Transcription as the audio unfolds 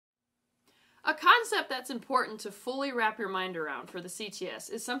A concept that's important to fully wrap your mind around for the CTS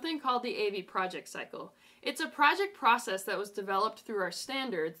is something called the AV project cycle. It's a project process that was developed through our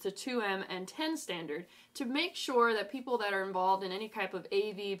standards, the 2M and 10 standard, to make sure that people that are involved in any type of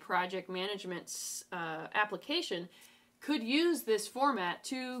AV project management application could use this format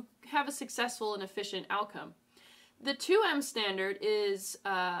to have a successful and efficient outcome. The 2M standard is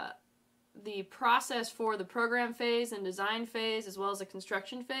the process for the program phase and design phase as well as the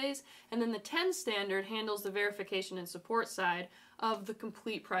construction phase, and then the 10 standard handles the verification and support side of the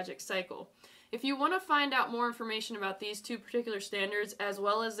complete project cycle. If you want to find out more information about these two particular standards as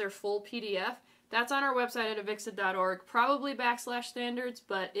well as their full PDF, that's on our website at avixa.org, probably /standards,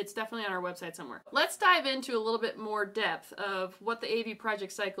 but it's definitely on our website somewhere. Let's dive into a little bit more depth of what the AV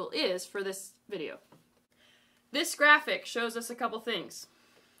project cycle is for this video. This graphic shows us a couple things.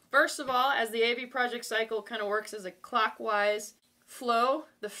 First of all, as the AV project cycle kind of works as a clockwise flow,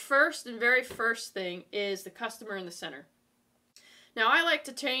 the first and very first thing is the customer in the center. Now I like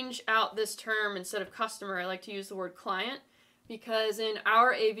to change out this term. Instead of customer, I like to use the word client, because in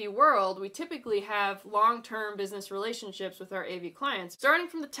our AV world, we typically have long-term business relationships with our AV clients. Starting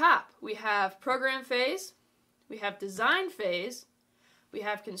from the top, we have program phase, we have design phase, we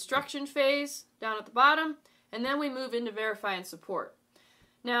have construction phase down at the bottom, and then we move into verify and support.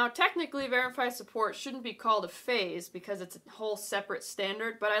 Now, technically, verify support shouldn't be called a phase because it's a whole separate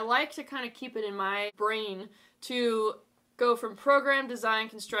standard, but I like to kind of keep it in my brain to go from program, design,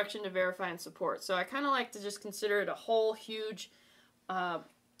 construction to verify and support. So I kind of like to just consider it a whole huge,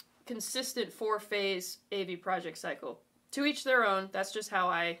 consistent 4-phase AV project cycle. To each their own, that's just how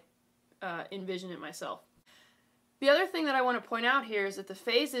I envision it myself. The other thing that I want to point out here is that the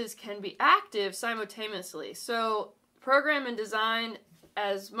phases can be active simultaneously. So program and design,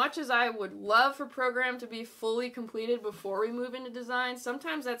 as much as I would love for program to be fully completed before we move into design,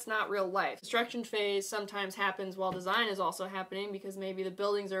 sometimes that's not real life. Construction phase sometimes happens while design is also happening because maybe the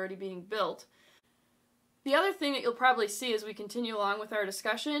building's already being built. The other thing that you'll probably see as we continue along with our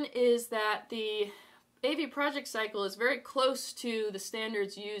discussion is that the AV project cycle is very close to the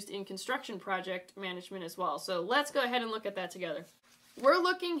standards used in construction project management as well. So let's go ahead and look at that together. We're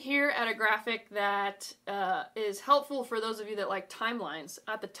looking here at a graphic that is helpful for those of you that like timelines.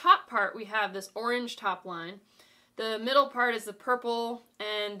 At the top part, we have this orange top line. The middle part is the purple,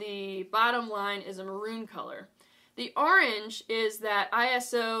 and the bottom line is a maroon color. The orange is that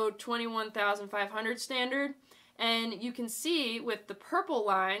ISO 21500 standard, and you can see with the purple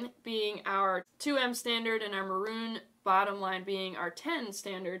line being our 2M standard and our maroon bottom line being our 10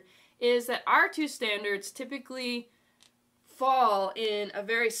 standard, is that our two standards typically fall in a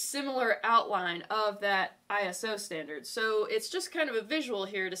very similar outline of that ISO standard. So it's just kind of a visual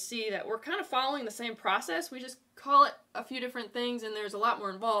here to see that we're kind of following the same process. We just call it a few different things, and there's a lot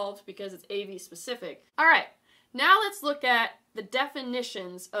more involved because it's AV specific. Alright, now let's look at the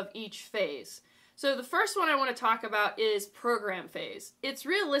definitions of each phase. So the first one I want to talk about is program phase. It's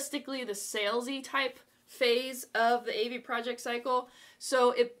realistically the salesy type phase of the AV project cycle.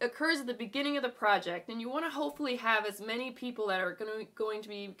 So it occurs at the beginning of the project, and you want to hopefully have as many people that are going to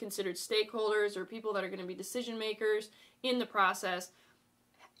be considered stakeholders or people that are going to be decision makers in the process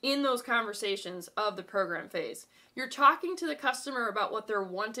in those conversations of the program phase. You're talking to the customer about what they're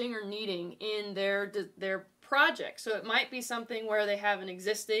wanting or needing in their project. So it might be something where they have an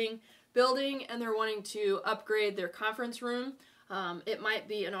existing building and they're wanting to upgrade their conference room. It might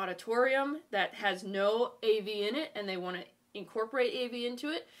be an auditorium that has no AV in it and they want to incorporate AV into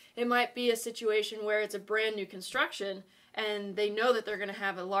it. It might be a situation where it's a brand new construction and they know that they're going to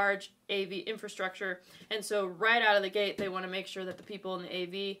have a large AV infrastructure, and so right out of the gate they want to make sure that the people in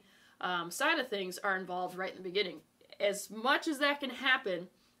the AV side of things are involved right in the beginning. As much as that can happen,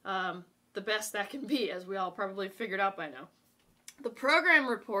 the best that can be, as we all probably figured out by now. The program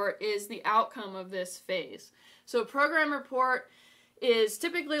report is the outcome of this phase. So program report is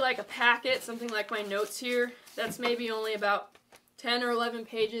typically like a packet, something like my notes here, that's maybe only about 10 or 11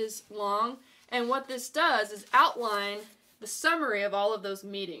 pages long. And what this does is outline the summary of all of those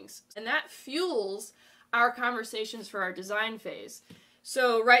meetings. And that fuels our conversations for our design phase.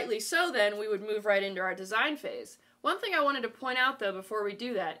 So rightly so then, we would move right into our design phase. One thing I wanted to point out though before we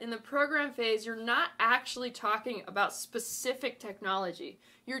do that, in the program phase you're not actually talking about specific technology.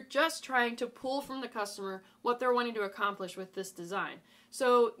 You're just trying to pull from the customer what they're wanting to accomplish with this design.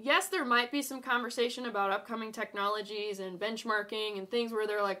 So yes, there might be some conversation about upcoming technologies and benchmarking and things where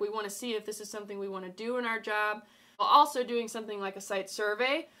they're like, we want to see if this is something we want to do in our job. While also doing something like a site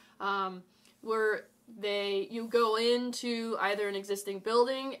survey, where You go into either an existing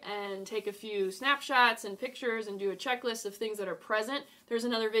building and take a few snapshots and pictures and do a checklist of things that are present. There's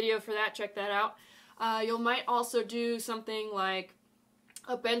another video for that, check that out. You might also do something like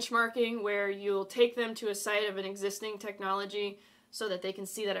a benchmarking where you'll take them to a site of an existing technology so that they can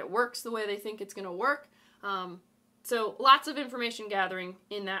see that it works the way they think it's going to work. So lots of information gathering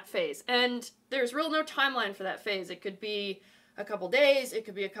in that phase. And there's no timeline for that phase. It could be a couple days, it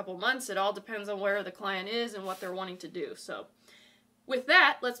could be a couple months. It all depends on where the client is and what they're wanting to do. So with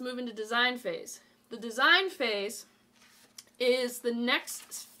that, let's move into design phase. The design phase is the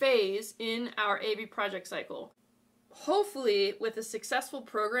next phase in our AV project cycle. Hopefully, with a successful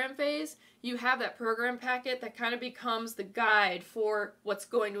program phase, you have that program packet that kind of becomes the guide for what's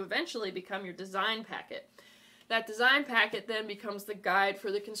going to eventually become your design packet. That design packet then becomes the guide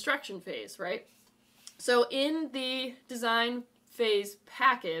for the construction phase, right? So in the design phase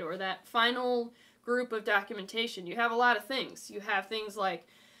packet, or that final group of documentation, you have a lot of things. You have things like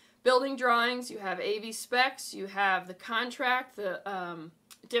building drawings, you have AV specs, you have the contract, the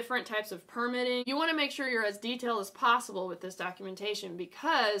different types of permitting. You want to make sure you're as detailed as possible with this documentation,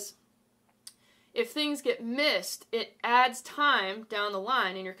 because if things get missed, it adds time down the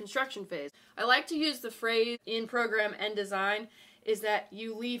line in your construction phase. I like to use the phrase in program and design is that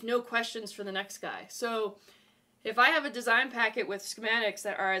you leave no questions for the next guy. So if I have a design packet with schematics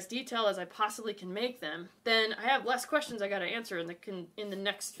that are as detailed as I possibly can make them, then I have less questions I got to answer in the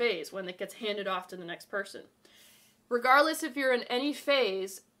next phase when it gets handed off to the next person. Regardless if you're in any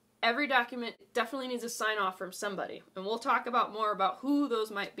phase, every document definitely needs a sign off from somebody. And we'll talk about more about who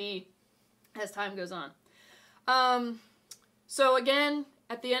those might be as time goes on. So again,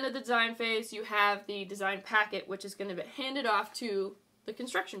 at the end of the design phase, you have the design packet, which is going to be handed off to the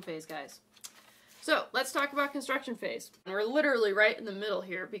construction phase guys. So let's talk about construction phase. And we're literally right in the middle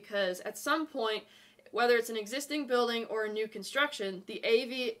here, because at some point, whether it's an existing building or a new construction, the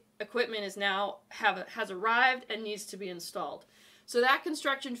AV equipment is now has arrived and needs to be installed. So that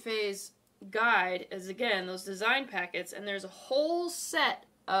construction phase guide is, again, those design packets, and there's a whole set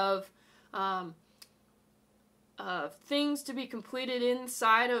of things to be completed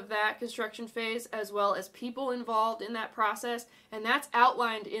inside of that construction phase, as well as people involved in that process, and that's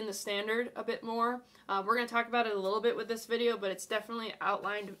outlined in the standard a bit more. We're going to talk about it a little bit with this video, but it's definitely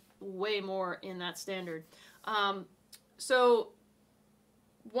outlined way more in that standard. So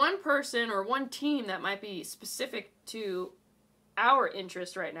one person or one team that might be specific to our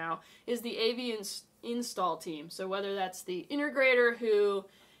interest right now is the AV install team. So whether that's the integrator who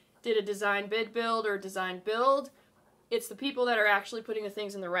did a design bid build or design build, it's the people that are actually putting the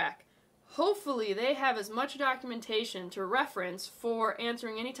things in the rack. Hopefully they have as much documentation to reference for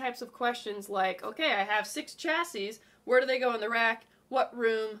answering any types of questions like, okay, I have 6 chassis, where do they go in the rack, what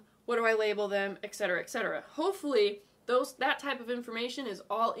room, what do I label them, etc., etc. Hopefully that type of information is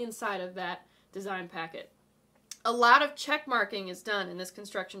all inside of that design packet. A lot of check marking is done in this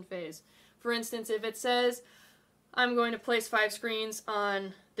construction phase. For instance, if it says, I'm going to place 5 screens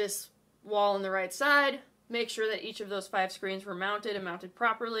on this wall on the right side, make sure that each of those 5 screens were mounted and mounted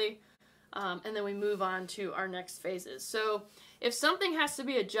properly, and then we move on to our next phases. So if something has to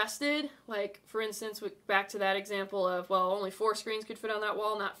be adjusted, like for instance, back to that example of, well, only 4 screens could fit on that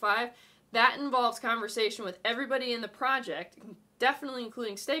wall, not 5, that involves conversation with everybody in the project, definitely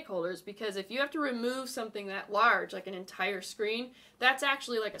including stakeholders, because if you have to remove something that large, like an entire screen, that's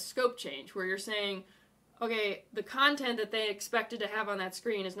actually like a scope change, where you're saying, okay, the content that they expected to have on that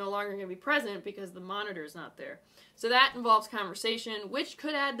screen is no longer going to be present because the monitor is not there. So that involves conversation, which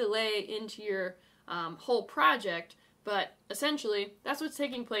could add delay into your whole project, but essentially that's what's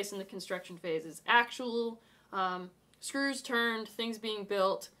taking place in the construction phase, is actual screws turned, things being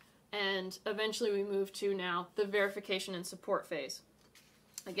built, and eventually we move to now the verification and support phase.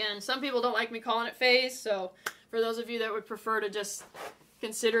 Again, some people don't like me calling it phase, so for those of you that would prefer to just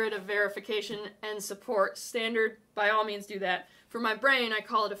consider it a verification and support standard, by all means do that. For my brain, I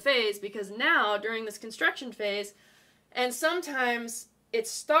call it a phase because now, during this construction phase, and sometimes it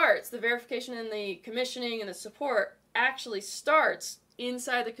starts, the verification and the commissioning and the support actually starts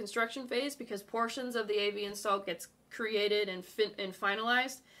inside the construction phase because portions of the AV install gets created and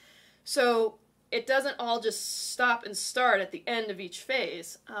finalized. So it doesn't all just stop and start at the end of each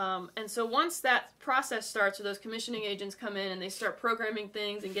phase. And so once that process starts, or those commissioning agents come in and they start programming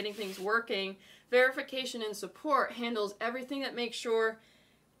things and getting things working, verification and support handles everything that makes sure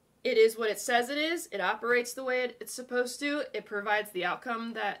it is what it says it is, it operates the way it's supposed to, it provides the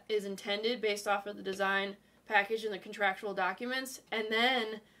outcome that is intended based off of the design package and the contractual documents, and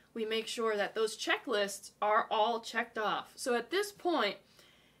then we make sure that those checklists are all checked off. So at this point,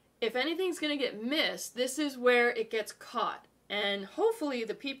 if anything's going to get missed, this is where it gets caught. And hopefully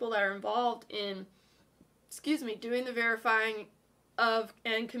the people that are involved in, doing the verifying of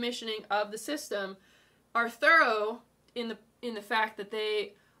and commissioning of the system are thorough in the fact that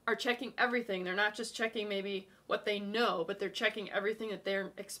they are checking everything. They're not just checking maybe what they know, but they're checking everything that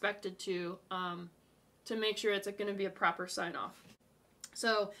they're expected to make sure it's going to be a proper sign-off.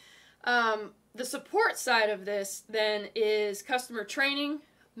 So the support side of this then is customer training,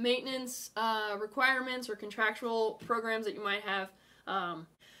 maintenance requirements or contractual programs that you might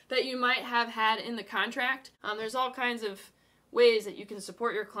have had in the contract. There's all kinds of ways that you can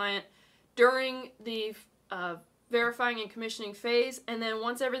support your client during the verifying and commissioning phase, and then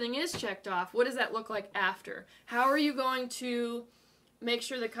once everything is checked off, what does that look like after? How are you going to make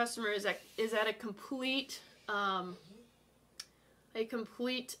sure the customer is at a complete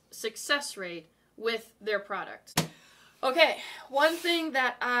success rate with their product? Okay, one thing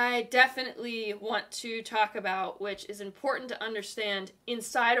that I definitely want to talk about, which is important to understand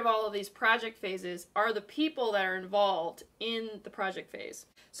inside of all of these project phases, are the people that are involved in the project phase.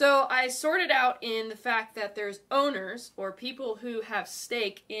 So I sorted out in the fact that there's owners, or people who have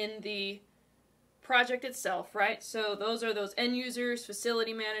stake in the project itself, right? So those are those end users,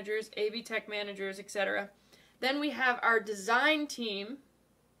 facility managers, AV tech managers, etc. Then we have our design team,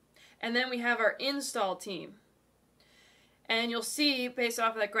 and then we have our install team. And you'll see, based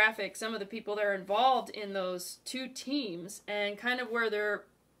off of that graphic, some of the people that are involved in those two teams and kind of where their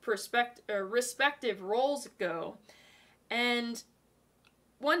respective roles go. And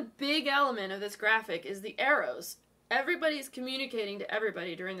one big element of this graphic is the arrows. Everybody's communicating to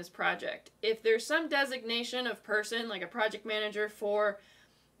everybody during this project. If there's some designation of person, like a project manager for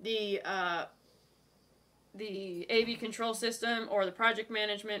the AV control system, or the project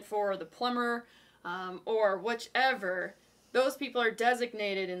management for the plumber, or whichever, those people are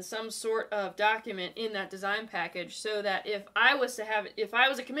designated in some sort of document in that design package, so that if I was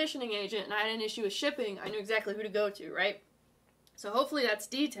a commissioning agent and I had an issue with shipping, I knew exactly who to go to, right? So hopefully that's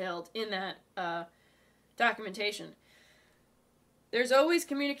detailed in that documentation. There's always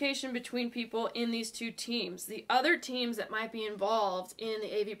communication between people in these two teams. The other teams that might be involved in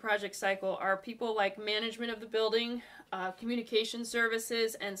the AV project cycle are people like management of the building, communication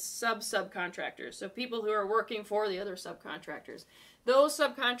services, and subcontractors. So people who are working for the other subcontractors. Those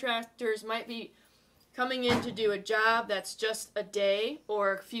subcontractors might be coming in to do a job that's just a day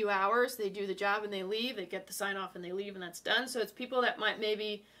or a few hours. They do the job and they leave. They get the sign off and they leave, and that's done. So it's people that might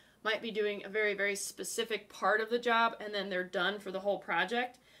be doing a very, very specific part of the job, and then they're done for the whole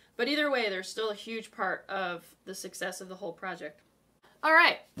project. But either way, they're still a huge part of the success of the whole project. All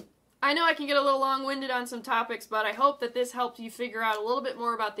right. I know I can get a little long-winded on some topics, but I hope that this helped you figure out a little bit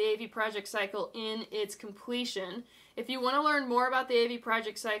more about the AV project cycle in its completion. If you want to learn more about the AV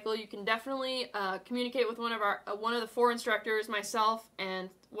project cycle, you can definitely communicate with one of the 4 instructors, myself,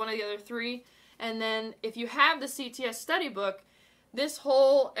 and one of the other 3. And then if you have the CTS study book, this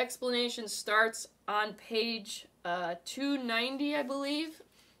whole explanation starts on page 290, I believe.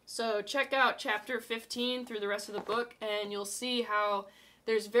 So check out chapter 15 through the rest of the book, and you'll see how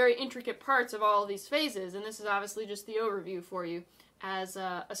there's very intricate parts of all of these phases, and this is obviously just the overview for you as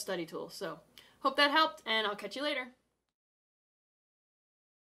a study tool. So hope that helped, and I'll catch you later.